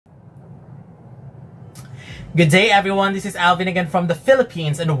Good day everyone, this is Alvin again from the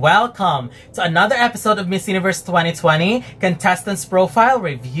Philippines and welcome to another episode of Miss Universe 2020 Contestants Profile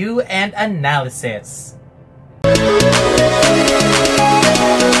Review and Analysis.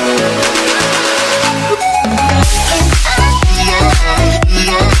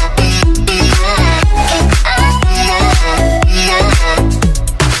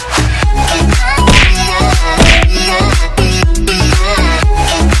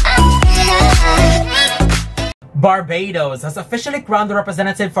 Barbados has officially crowned the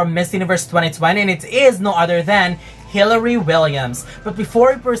representative for Miss Universe 2020 and it is no other than Hillary Williams. But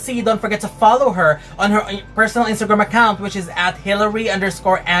before we proceed, don't forget to follow her on her personal Instagram account, which is at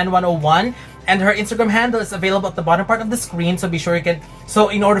Hillary_N101, and her Instagram handle is available at the bottom part of the screen, so be sure you can,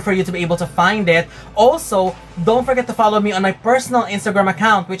 in order for you to be able to find it. Also, don't forget to follow me on my personal Instagram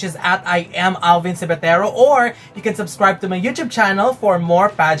account, which is at Alvin Sebetero, or you can subscribe to my YouTube channel for more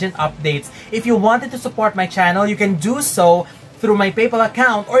pageant updates. If you wanted to support my channel, you can do so through my PayPal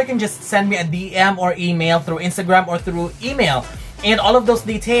account, or you can just send me a DM or email through Instagram or through email. And all of those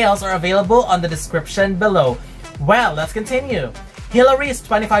details are available on the description below. Well, let's continue. Hillary is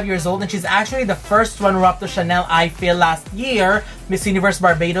 25 years old and she's actually the first runner-up to Chanel I Feel last year, Miss Universe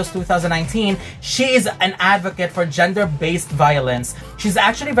Barbados 2019. She is an advocate for gender-based violence. She's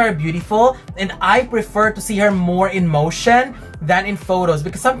actually very beautiful and I prefer to see her more in motion than in photos,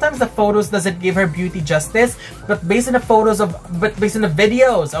 because sometimes the photos doesn't give her beauty justice, but based on the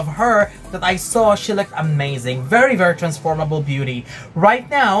videos of her that I saw, she looked amazing. Very, very transformable beauty. Right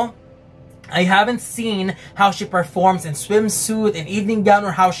now, I haven't seen how she performs in swimsuit, in evening gown,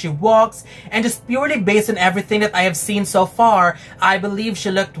 or how she walks, and just purely based on everything that I have seen so far, I believe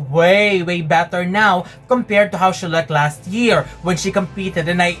she looked way, way better now compared to how she looked last year when she competed,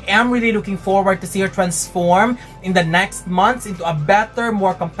 and I am really looking forward to see her transform in the next months into a better,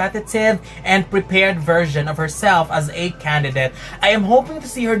 more competitive, and prepared version of herself as a candidate. I am hoping to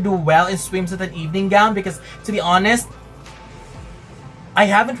see her do well in swimsuit and evening gown because, to be honest, I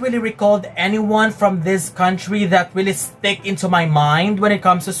haven't really recalled anyone from this country that really stick into my mind when it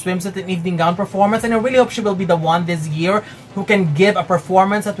comes to swimsuit and evening gown performance, and I really hope she will be the one this year who can give a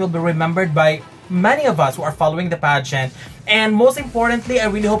performance that will be remembered by many of us who are following the pageant. And most importantly, I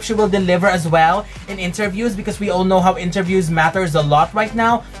really hope she will deliver as well in interviews, because we all know how interviews matters a lot right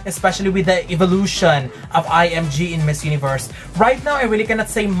now, especially with the evolution of IMG in Miss Universe. Right now, I really cannot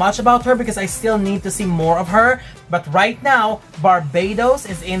say much about her because I still need to see more of her. But right now, Barbados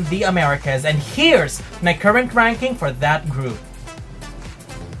is in the Americas, and here's my current ranking for that group.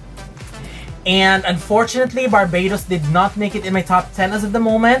 And unfortunately, Barbados did not make it in my top 10 as of the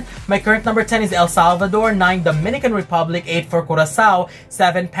moment. My current number 10 is El Salvador, 9 Dominican Republic, 8 for Curacao,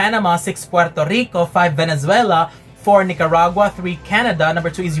 7 Panama, 6 Puerto Rico, 5 Venezuela, 4 Nicaragua, 3 Canada, number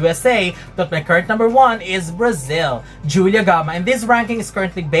 2 is USA, but my current number 1 is Brazil, Julia Gama. And this ranking is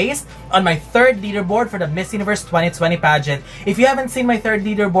currently based on my third leaderboard for the Miss Universe 2020 pageant. If you haven't seen my third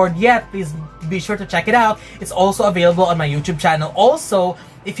leaderboard yet, please be sure to check it out. It's also available on my YouTube channel. Also,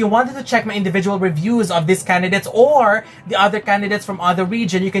 if you wanted to check my individual reviews of these candidates or the other candidates from other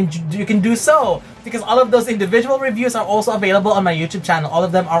region, you can do so, because all of those individual reviews are also available on my YouTube channel. All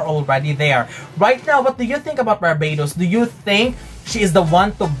of them are already there. Right now, what do you think about Barbados? Do you think she is the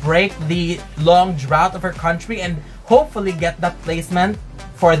one to break the long drought of her country and hopefully get that placement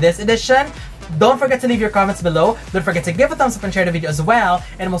for this edition? Don't forget to leave your comments below. Don't forget to give a thumbs up and share the video as well.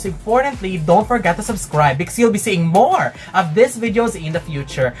 And most importantly, don't forget to subscribe because you'll be seeing more of these videos in the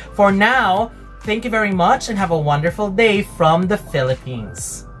future. For now, thank you very much and have a wonderful day from the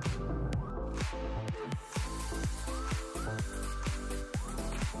Philippines.